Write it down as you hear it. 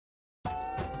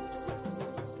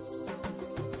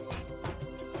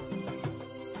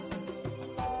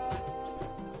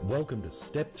Welcome to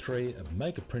step 3 of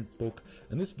Make a Print Book,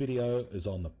 and this video is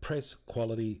on the press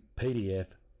quality PDF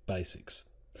basics.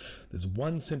 There's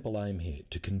one simple aim here: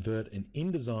 to convert an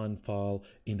InDesign file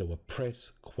into a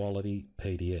press quality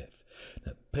PDF.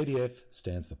 Now, PDF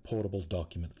stands for Portable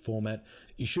Document Format.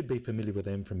 You should be familiar with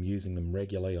them from using them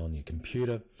regularly on your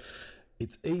computer.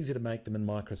 It's easy to make them in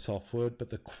Microsoft Word, but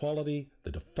the quality,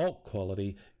 the default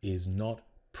quality, is not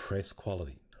press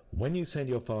quality. When you send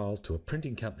your files to a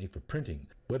printing company for printing,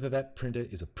 whether that printer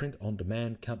is a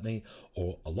print-on-demand company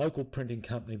or a local printing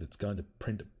company that's going to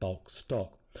print bulk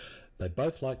stock, they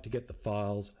both like to get the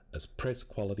files as press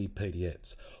quality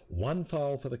PDFs. One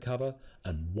file for the cover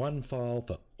and one file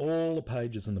for all the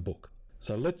pages in the book.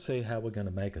 So let's see how we're going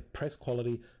to make a press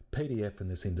quality PDF in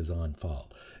this InDesign file.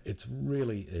 It's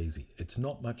really easy. It's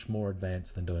not much more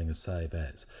advanced than doing a save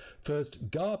as. First,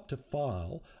 go up to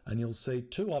File and you'll see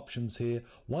two options here.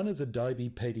 One is Adobe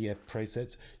PDF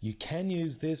presets. You can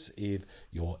use this if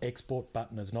your export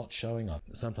button is not showing up.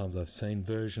 Sometimes I've seen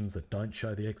versions that don't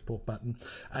show the export button,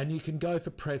 and you can go for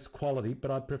press quality,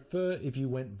 but I prefer if you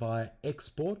went via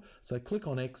export. So click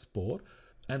on export,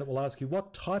 and it will ask you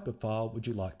what type of file would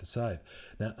you like to save.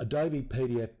 Now, Adobe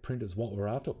PDF Print is what we're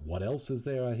after. What else is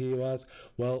there, I hear you ask?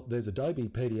 Well, there's Adobe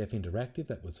PDF Interactive,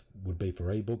 that would be for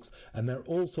ebooks, and there are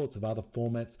all sorts of other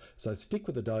formats. So stick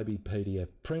with Adobe PDF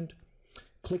Print,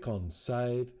 click on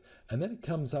Save, and then it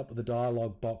comes up with a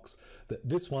dialog box.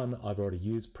 This one I've already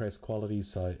used press quality,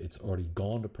 so it's already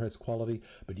gone to press quality,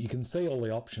 but you can see all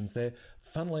the options there.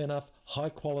 Funnily enough, high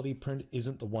quality print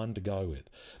isn't the one to go with.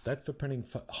 That's for printing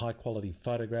high quality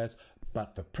photographs,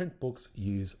 but for print books,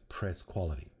 use press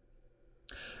quality.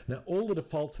 Now, all the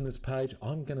defaults in this page,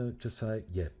 I'm going to just say,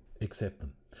 yeah, accept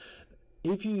them.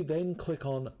 If you then click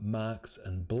on marks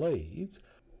and bleeds,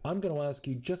 I'm going to ask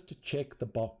you just to check the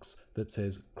box that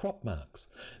says crop marks.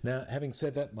 Now, having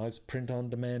said that, most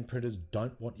print-on-demand printers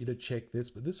don't want you to check this,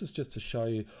 but this is just to show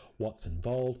you what's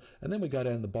involved. And then we go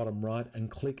down the bottom right and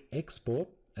click Export,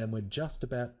 and we're just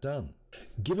about done.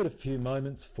 Give it a few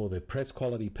moments for the press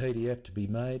quality PDF to be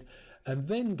made, and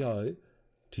then go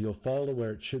to your folder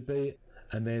where it should be,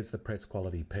 and there's the press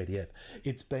quality PDF.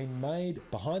 It's been made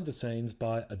behind the scenes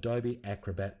by Adobe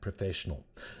Acrobat Professional,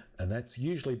 and that's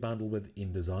usually bundled with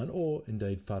InDesign or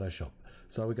indeed Photoshop.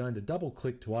 So we're going to double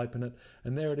click to open it,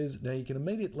 and there it is. Now you can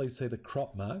immediately see the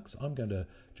crop marks. I'm going to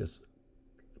just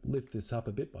lift this up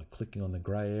a bit by clicking on the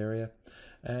grey area,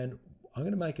 and I'm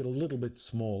going to make it a little bit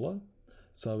smaller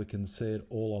so we can see it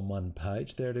all on one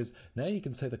page. There it is. Now you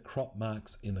can see the crop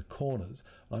marks in the corners.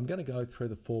 I'm going to go through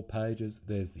the 4 pages.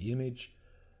 There's the image,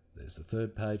 there's the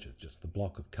 3rd page with just the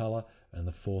block of colour, and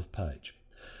the 4th page.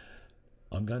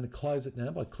 I'm going to close it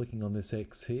now by clicking on this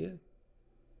X here.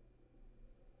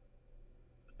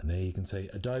 And there you can see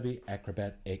Adobe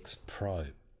Acrobat X Pro.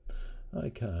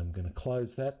 Okay, I'm going to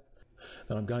close that.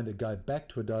 Then I'm going to go back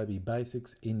to Adobe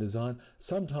Basics, InDesign.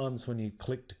 Sometimes when you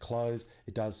click to close,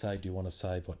 it does say, do you want to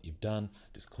save what you've done?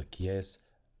 Just click yes,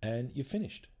 and you're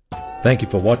finished. Thank you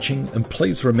for watching, and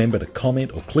please remember to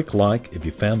comment or click like if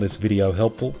you found this video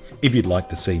helpful. If you'd like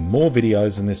to see more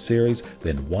videos in this series,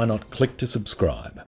 then why not click to subscribe?